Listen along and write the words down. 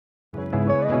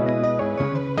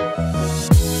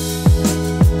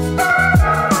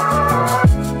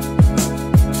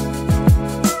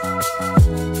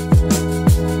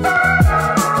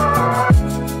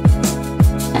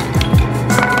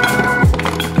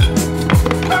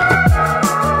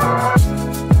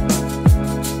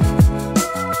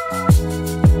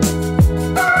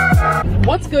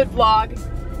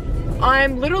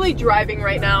I'm literally driving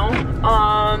right now.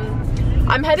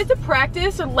 I'm headed to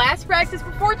practice, so last practice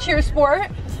before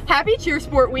Cheersport. Happy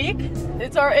Cheersport week.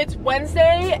 It's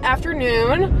Wednesday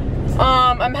afternoon.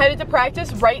 I'm headed to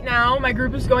practice right now. My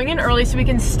group is going in early so we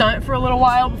can stunt for a little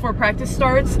while before practice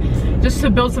starts, just to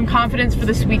build some confidence for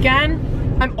this weekend.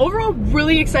 I'm overall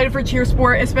really excited for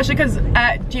Cheersport, especially because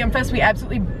at GM Fest we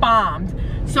absolutely bombed.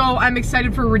 So I'm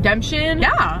excited for redemption.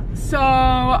 Yeah, so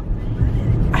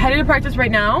I'm headed to practice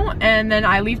right now and then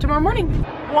I leave tomorrow morning.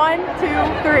 1, 2, 3.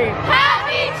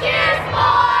 Happy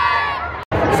Cheersport!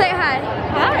 Say hi.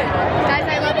 Hi. Guys,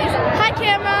 I love these. Hi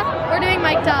camera, we're doing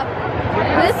mic'd up.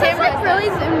 This is like really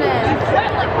zoomed in.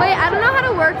 Wait, I don't know how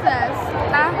to work this.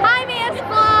 Hi Mia's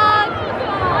vlog!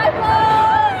 Hi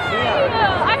vlog!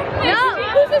 No!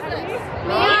 Who's this?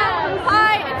 Mia!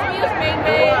 Hi, it's Mia's main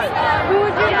base. Who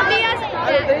would you know? Mia's...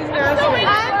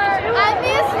 I'm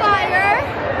Mia's flyer.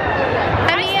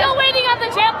 I'm still waiting on the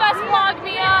Jam Fest vlog,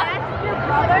 Mia!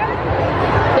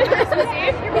 Christmas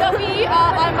Eve? You'll be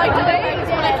on my device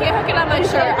when I can't hook it on my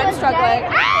shirt. I'm struggling.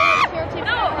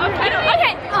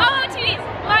 Okay. Oh, TVs.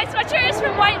 My sweatshirt is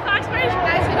from White Foxbridge.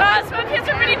 Sweatpants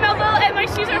are pretty mellow, and my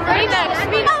shoes are pretty nice. Oh,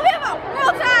 we have a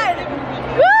world time!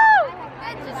 Woo!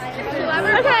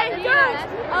 Okay, good.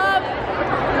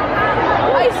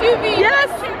 ISUV. Yes.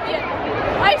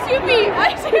 ISUV.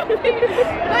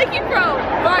 Nike Pro.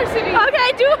 Varsity. Okay,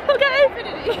 okay.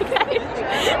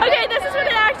 Okay, this is what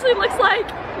it actually looks like.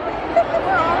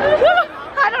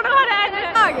 I don't know how to end it.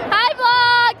 Hi,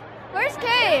 vlog. Where's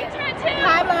Kate?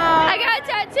 Hi, vlog. I got a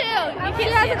tattoo.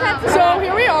 So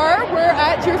here we are. We're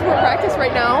at Cheersport practice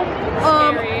right now.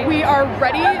 We are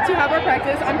ready to have our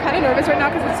practice. I'm kind of nervous right now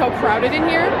because it's so crowded in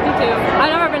here. Me too.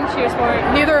 I've never been to Cheersport.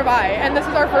 Neither have I. And this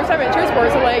is our first time at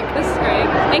Cheersport, so like... This is great.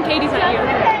 And Katie's not here.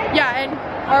 Yeah, and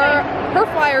her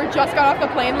flyer just got off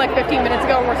the plane like 15 minutes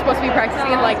ago and we're supposed to be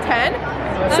practicing in like 10.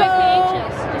 So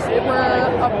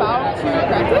we're about to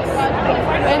practice.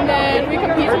 And then we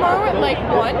compete tomorrow at like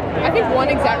 1. I think 1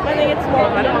 exactly.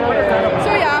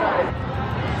 So yeah.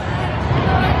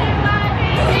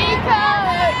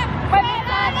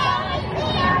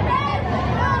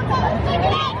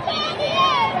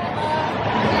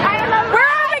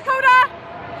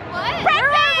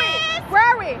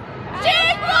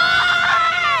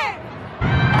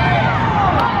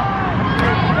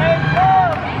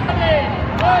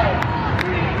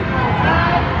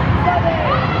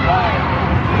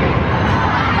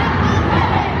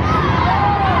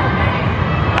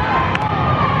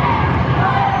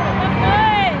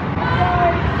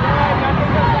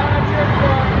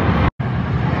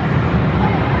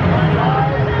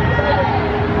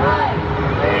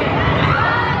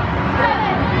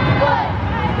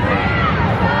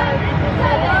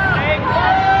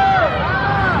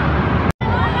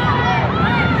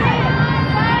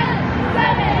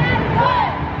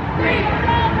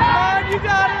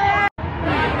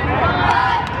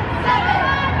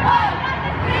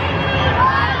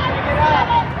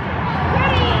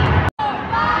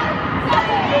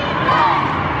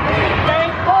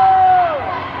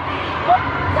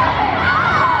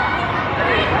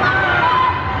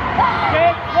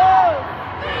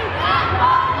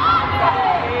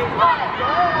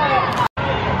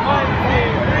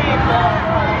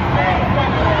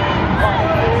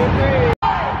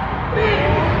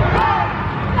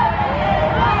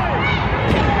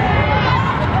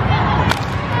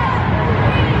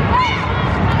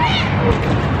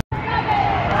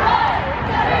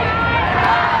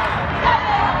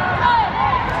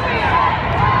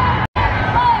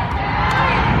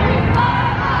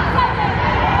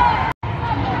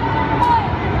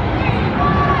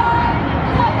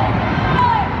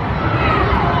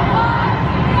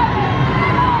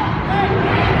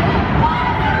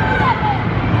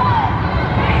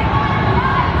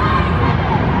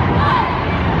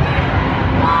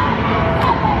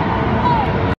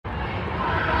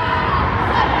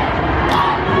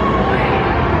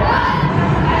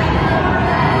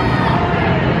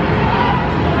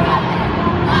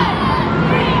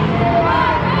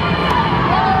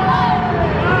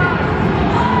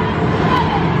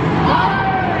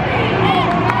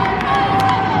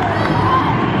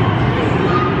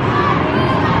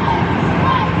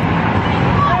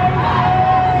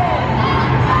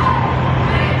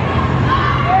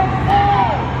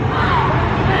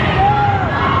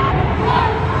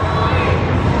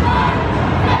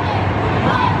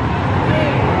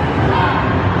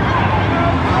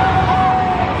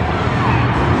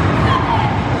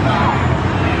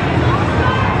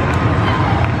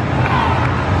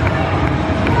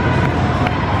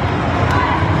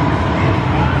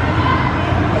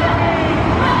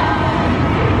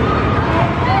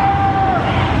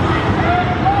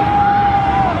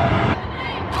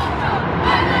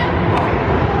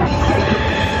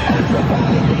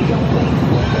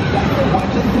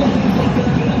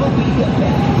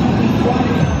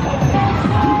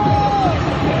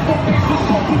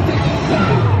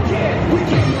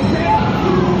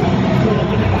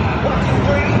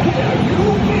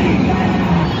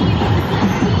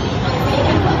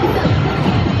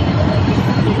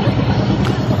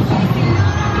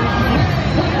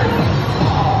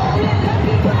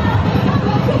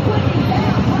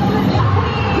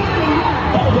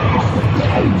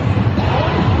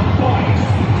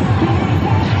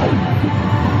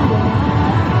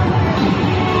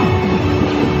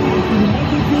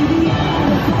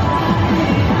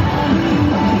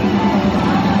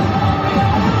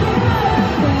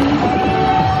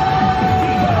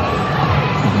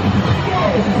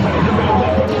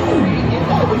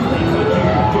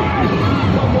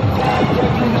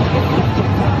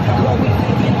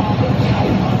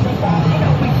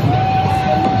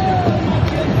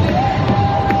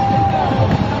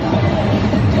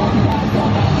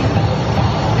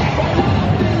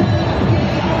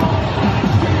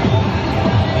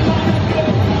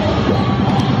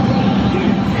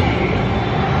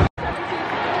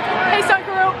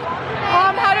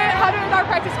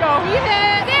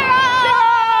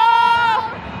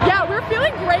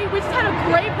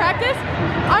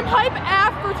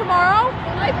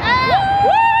 5.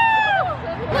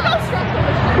 Woo! Look how stressful.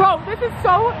 Bro, this is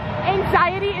so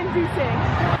anxiety inducing.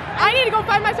 I need to go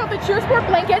find myself the Cheersport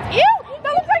blankets. Ew,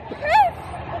 that looks like piss.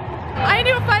 I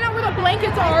need to find out where the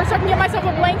blankets are so I can get myself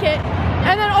a blanket.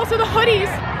 And then also the hoodies,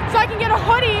 so I can get a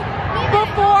hoodie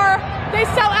before they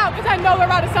sell out, because I know they're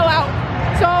about to sell out.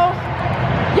 So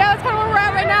yeah, that's kind of where we're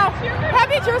at right now.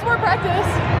 Happy Cheersport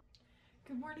practice.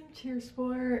 Good morning,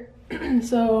 Cheersport.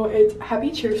 So it's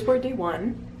happy Cheersport day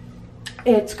 1.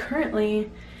 It's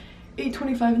currently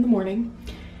 8:25 in the morning.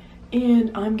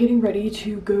 And I'm getting ready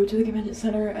to go to the convention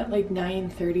center at like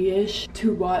 9:30ish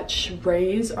to watch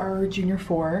Ray's, our junior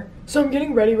 4. So I'm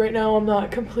getting ready right now. I'm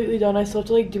not completely done. I still have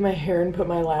to like do my hair and put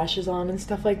my lashes on and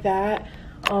stuff like that.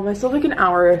 I still have like an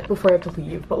hour before I have to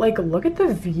leave. But like, look at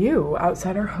the view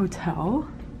outside our hotel.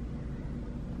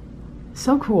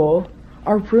 So cool.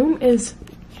 Our room is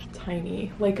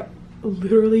tiny, like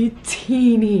literally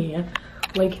teeny.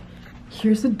 Like,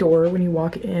 here's the door when you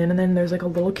walk in, and then there's like a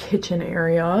little kitchen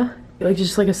area, like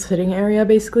just like a sitting area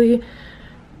basically.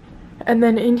 And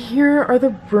then in here are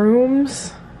the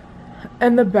rooms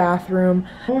and the bathroom.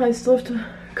 Oh, I still have to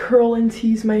curl and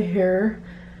tease my hair.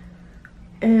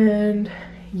 And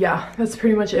yeah, that's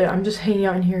pretty much it. I'm just hanging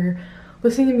out in here,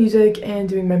 listening to music and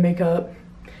doing my makeup.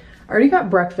 I already got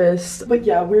breakfast, but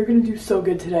yeah, we're gonna do so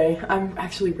good today. I'm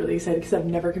actually really excited because I've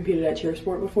never competed at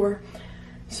Cheersport before.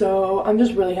 So I'm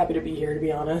just really happy to be here, to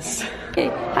be honest. Okay,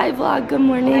 hi vlog, good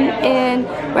morning, and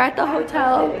we're at the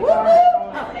hotel.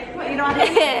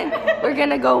 And we're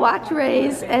gonna go watch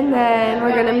Ray's, and then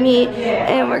we're gonna meet,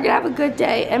 and we're gonna have a good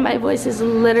day, and my voice is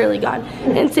literally gone.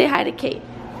 And say hi to Kate.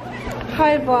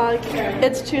 Hi vlog,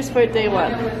 it's Cheersport day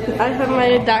 1. I have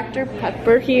my Dr.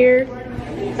 Pepper here.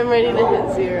 I'm ready to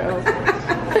hit 0.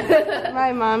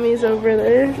 My mommy's over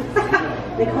there.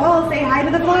 Nicole, say hi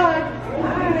to the vlog.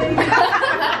 Hi.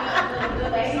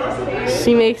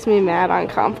 She makes me mad on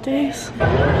comp days. Good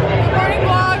morning,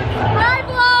 vlog. Hi,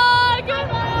 vlog.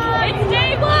 It's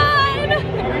day 1.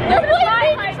 They're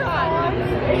playing Hype Song.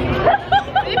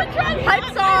 Hype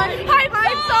Song. Hype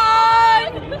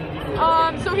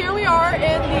Song. So here we are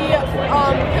in the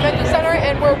convention center,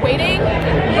 and we're waiting.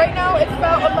 Right now it's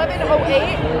about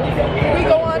 11:08. We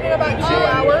go on in about 2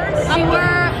 hours. We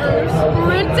were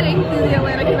sprinting through the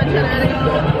Atlanta Convention Center to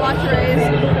go watch Ray's.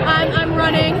 I'm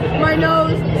running, my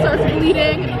nose starts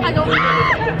bleeding. I go,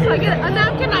 ah! So I get a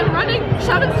napkin, I'm running,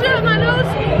 shove it straight up my nose,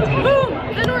 boom!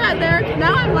 Then we're at there.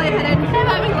 Now I'm lightheaded, I'm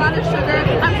having a lot of sugar.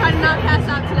 I'm trying to not pass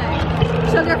out today.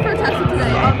 Sugar for Tessa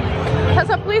today.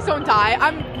 Tessa, please don't die.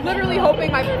 I'm literally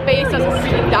hoping my face doesn't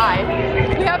freaking die.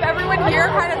 We have everyone here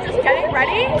kind of just getting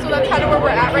ready, so that's kind of where we're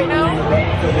at right now.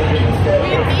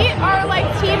 We meet our like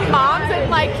team moms in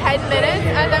like 10 minutes,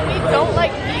 and then we don't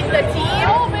like meet the team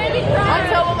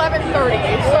until 11:30.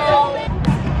 So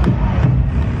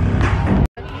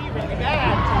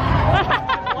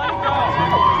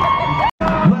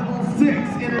Level 6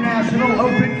 International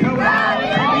Open Co-Ed.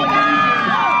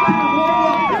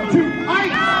 Welcome to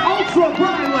Ice Ultra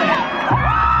Briley.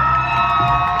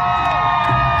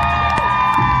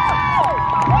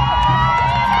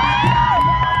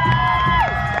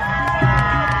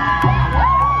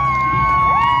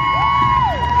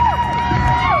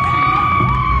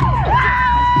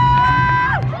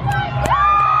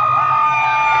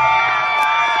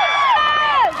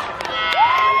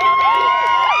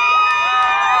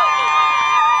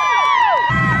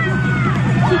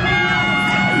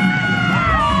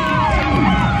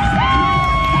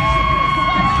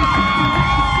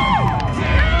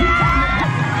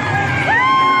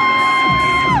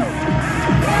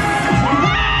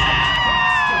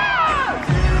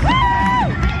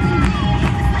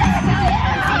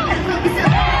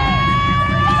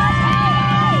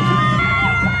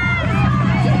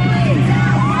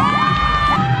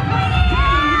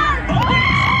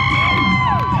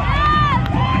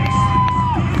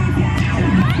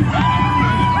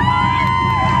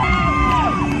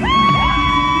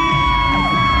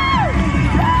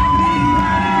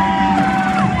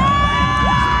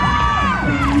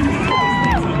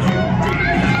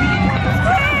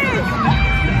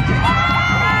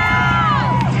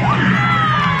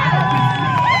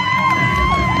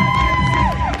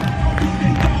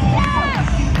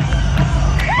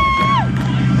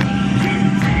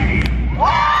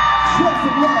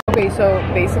 So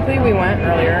basically we went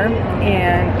earlier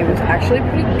and it was actually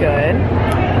pretty good.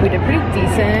 We did pretty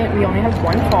decent. We only had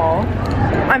 1 fall.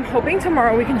 I'm hoping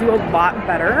tomorrow we can do a lot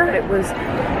better. It was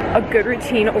a good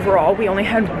routine overall. We only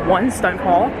had 1 stunt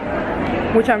call,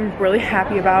 which I'm really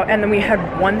happy about, and then we had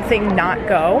 1 thing not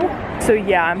go. So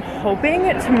yeah, I'm hoping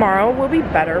tomorrow will be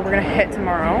better. We're gonna hit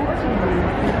tomorrow.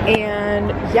 And and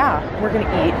yeah, we're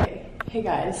gonna eat. Hey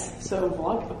guys, so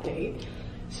vlog update.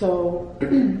 So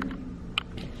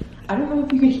I don't know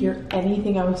if you could hear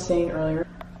anything I was saying earlier.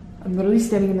 I'm literally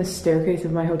standing in the staircase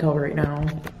of my hotel right now.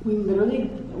 We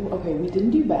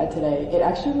didn't do bad today. It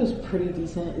actually was pretty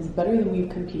decent. It's better than we've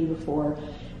competed before.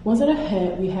 It wasn't a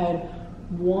hit. We had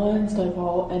one stunt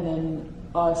fall and then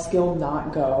a skill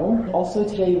not go. Also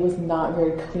today was not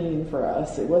very clean for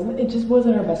us. It just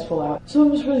wasn't our best full out. So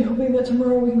I'm just really hoping that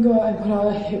tomorrow we can go out and put out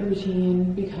a hit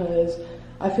routine, because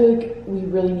I feel like we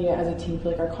really need it as a team for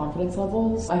like our confidence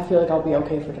levels. I feel like I'll be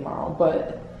okay for tomorrow,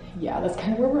 but yeah, that's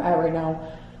kind of where we're at right now.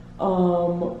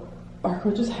 Our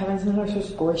coaches haven't sent us our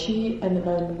score sheet, and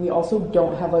then we also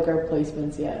don't have like our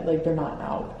placements yet. Like, they're not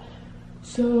out.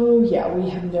 So yeah, we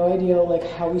have no idea like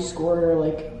how we scored or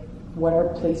like what our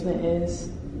placement is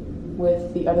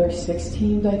with the other 6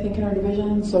 teams, I think, in our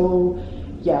division. So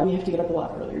yeah, we have to get up a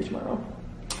lot earlier tomorrow.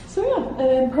 So yeah,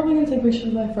 and I'm probably gonna take pictures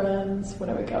with my friends when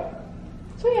I wake up.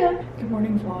 So yeah. Good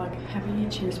morning vlog. Happy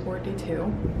Cheersport day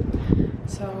 2.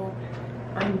 So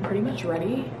I'm pretty much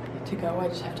ready to go. I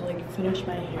just have to like finish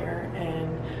my hair and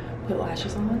put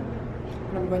lashes on.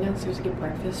 And I'm going downstairs to get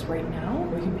breakfast right now.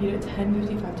 We compete at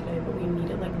 10:55 today, but we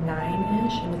meet at like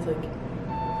 9-ish, and it's like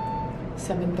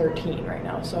 7:13 right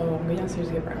now. So I'm going downstairs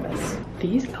to get breakfast.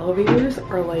 These elevators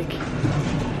are like,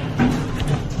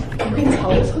 you can tell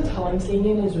this hotel I'm staying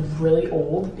in is really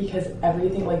old, because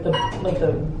everything like the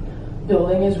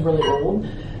building is really old,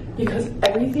 because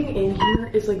everything in here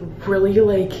is like really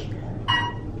like,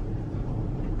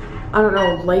 I don't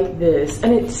know, like this,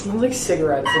 and it smells like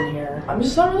cigarettes in here. I'm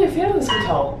just not really a fan of this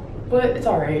hotel, but it's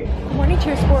all right. Morning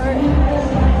Cheersport.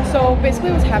 So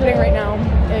basically what's happening right now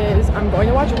is I'm going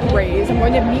to watch Rays. I'm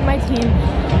going to meet my team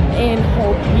in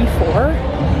hole B4,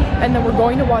 and then we're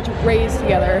going to watch Rays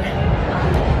together.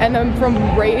 And then from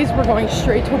Rays, we're going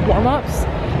straight to warm-ups.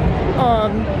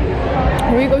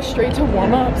 We go straight to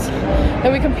warm-ups,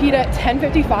 then we compete at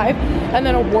 10:55, and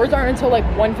then awards aren't until like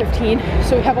 1:15,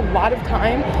 so we have a lot of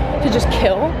time to just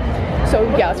kill. So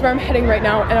yeah, that's where I'm heading right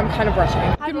now, and I'm kind of rushing.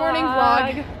 Good morning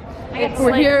vlog.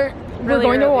 We're like here. We're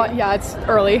going to watch. Yeah, it's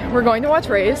early. We're going to watch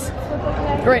Rays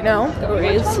right now.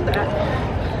 Rays.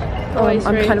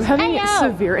 I'm kind of having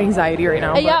severe anxiety right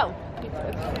now. Hey yo.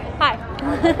 Hi.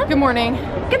 Good morning.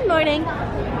 Good morning.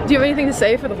 Do you have anything to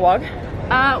say for the vlog?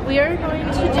 We are going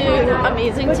to do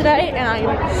amazing today, and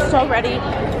I'm so ready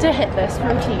to hit this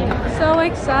routine. So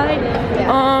excited.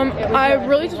 I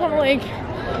really just want to like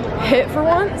hit for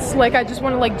once. Like, I just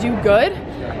want to like do good,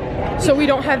 so we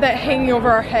don't have that hanging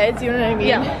over our heads, you know what I mean?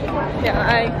 Yeah,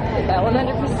 I hit that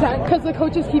 100%. Because the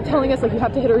coaches keep telling us like, you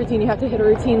have to hit a routine, you have to hit a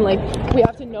routine. Like, we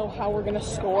have to know how we're gonna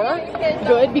score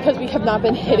good, because we have not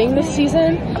been hitting this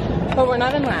season. But we're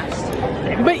not in last.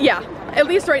 But yeah, at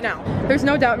least right now. There's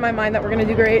no doubt in my mind that we're gonna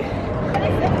do great.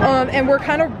 And we're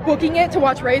kind of booking it to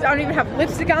watch Rays. I don't even have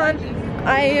lipstick on.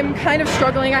 I am kind of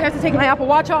struggling. I have to take my Apple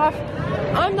Watch off.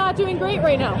 I'm not doing great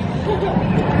right now.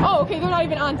 Oh, okay, they're not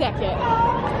even on deck yet.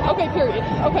 Okay, period.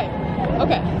 Okay.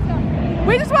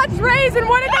 We just watched Rays, and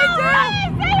what did they do?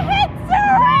 Rays, they hit 0!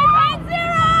 Rays hit 0!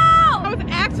 That was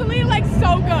actually like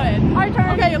so good. Our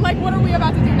turn. Okay, like what are we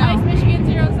about to do now? Nice Michigan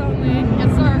zeros only.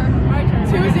 Yes, sir. Our turn.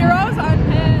 2 zeros on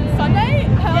Sunday?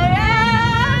 Hell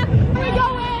yeah! We're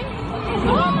going!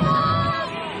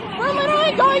 We're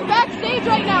literally going backstage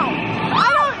right now.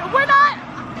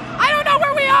 I don't know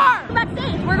where we are!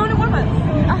 Backstage, we're going to warm-ups.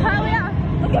 Hell yeah.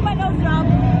 Look at my nose job.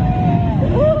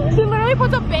 She literally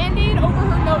puts a band-aid over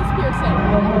her nose piercing.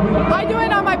 I do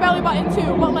it on my belly button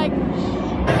too, but like... 1,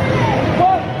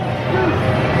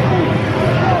 2.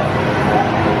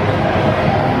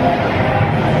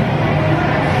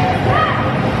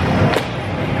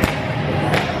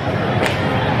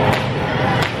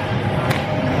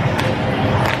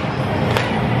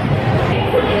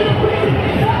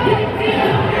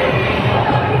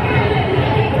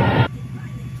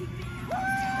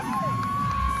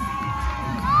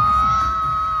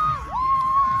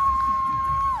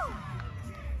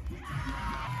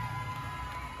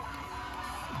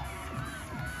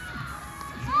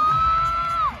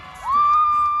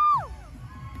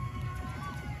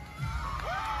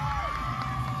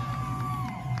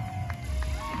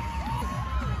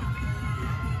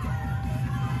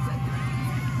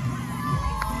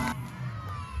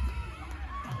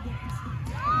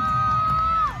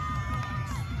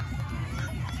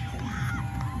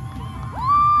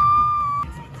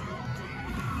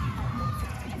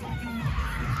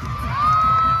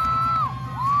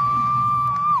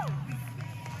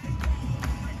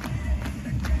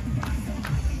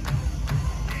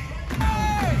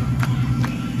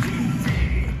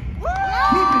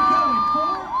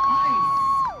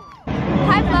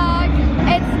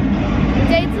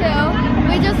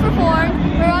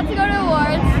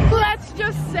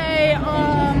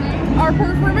 Our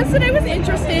performance today was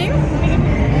interesting.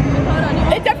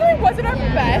 It definitely wasn't our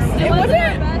best. It wasn't.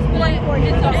 Yeah,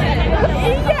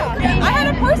 I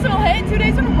had a personal hit 2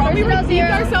 days in a row. We redeemed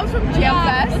ourselves from Jam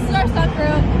Fest. This is our stunt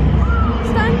group.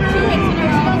 Stunt group.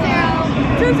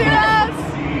 2 zeros.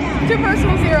 2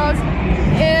 personal zeros.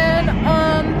 And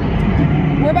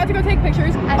we're about to go take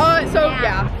pictures.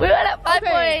 Yeah. We went up 5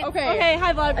 points. Okay,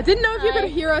 hi vlog. I didn't know if you could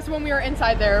hear us when we were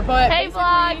inside there, but Hey basically,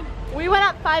 vlog. We went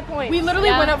up 5 points. we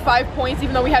literally went up 5 points,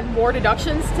 even though we had more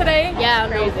deductions today. Yeah,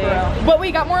 crazy. But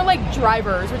we got more like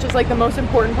drivers, which is like the most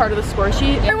important part of the score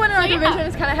sheet. Everyone in our division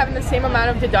is kind of having the same amount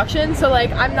of deductions, so like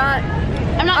I'm not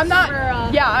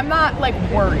like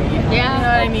worried. Yeah. You know what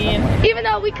I mean? Even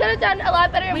though we could have done a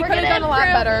lot better. We could have done a lot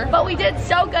better. But we did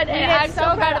so good. And I'm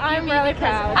so proud of you. I'm really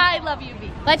proud. I love you, B.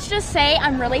 Let's just say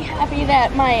I'm really happy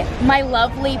that my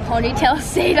lovely ponytail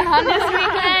stayed on this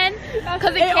weekend.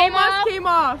 Because it came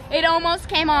off. It almost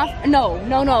came off. No.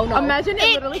 Imagine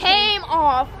it literally came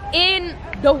off in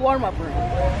the warm-up room.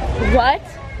 What?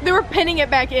 They were pinning it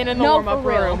back in the warm-up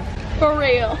room. For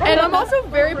real. And I'm also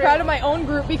very proud of my own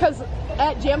group because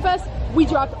at Jam Fest, we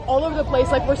dropped all over the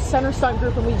place. Like we're center stunt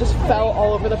group and we just fell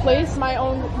all over the place. My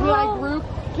group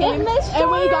came and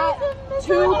we got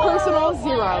 2 personal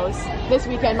zeros this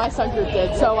weekend. My stunt group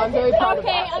did, so I'm very proud of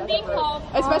that. Okay, I'm being called.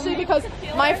 Especially because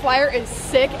my flyer is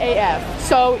sick AF.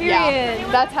 So yeah,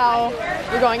 that's how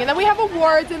we're going. And then we have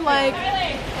awards in like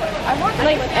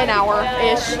an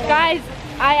hour-ish. Guys,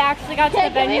 I actually got to the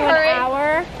venue an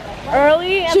hour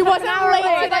early. She wasn't late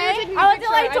today. I was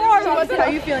delayed to warm up. How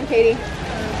are you feeling, Katie?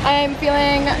 I'm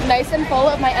feeling nice and full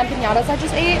of my empanadas I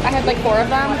just ate. I had like 4 of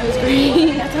them. It was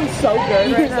great. That sounds so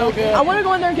good right now. So good. I want to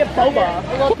go in there and get boba.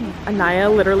 Anaya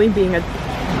literally being a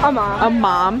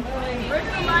mom.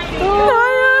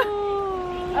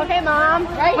 Okay, Mom.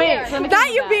 Right here.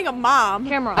 Not you being a mom.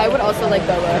 Camera. I would also like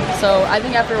boba. So I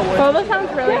think after awards. Boba sounds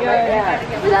really good.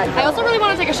 I also really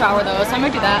want to take a shower though, so I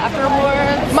might do that after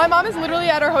awards. My mom is literally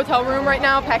at our hotel room right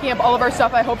now packing up all of our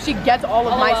stuff. I hope she gets all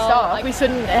of my stuff. Like, we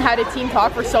shouldn't have had a team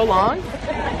talk for so long.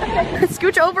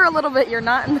 Scooch over a little bit, you're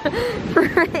not in the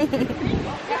frame.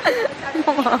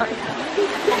 Come on.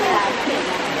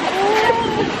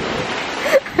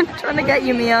 I'm trying to get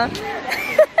you, Mia.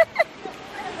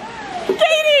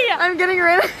 Katie! I'm getting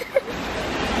rid of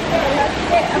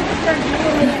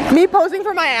Me posing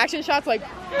for my action shots like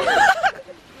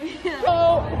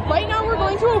So right now we're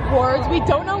going to awards. We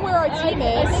don't know where our team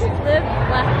is. Live,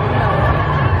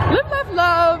 laugh, Live, Laugh,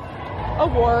 Love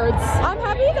awards. I'm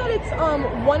happy that it's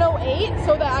 1:08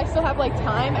 so that I still have like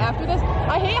time after this.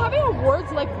 I hate having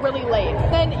awards like really late.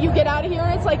 Then you get out of here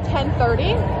and it's like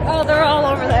 10:30. Oh, they're all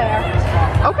over there.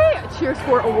 Okay,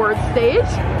 Cheersport awards stage.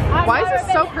 Why is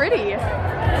this so pretty?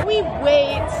 We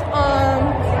wait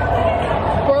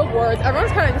for awards.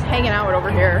 Everyone's kind of just hanging out over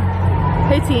here.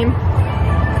 Hey team.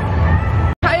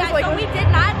 So we did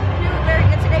not do very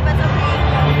good today, but it's okay.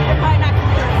 We're probably not going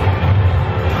to do it.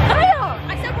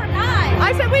 I said we're not.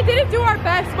 I said we didn't do our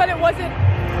best, but it wasn't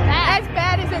as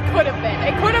bad as it could have been.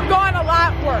 It could have gone a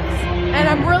lot worse. And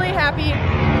I'm really happy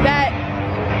that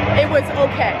it was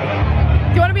okay.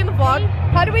 Do you want to be in the vlog?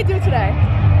 How did we do today?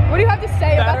 What do you have to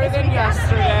say about this weekend?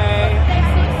 Yesterday.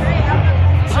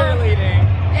 Cheerleading.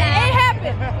 It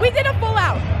happened. We did a full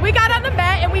out. We got on the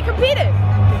mat and we competed.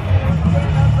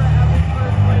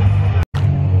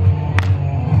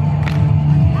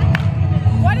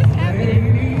 What is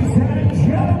happening? Ladies and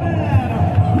gentlemen,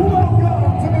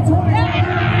 welcome to the 2019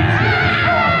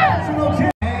 National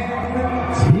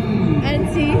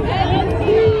NT.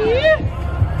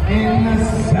 In the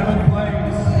 7th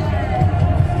place,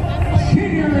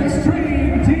 Junior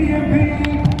Extreme DMP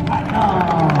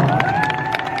Platinum.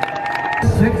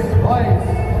 6th place,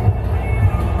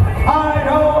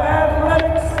 Idaho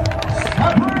Athletics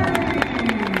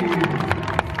Supreme.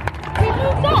 We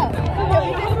moved up.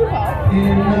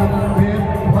 In the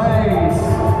 5th place,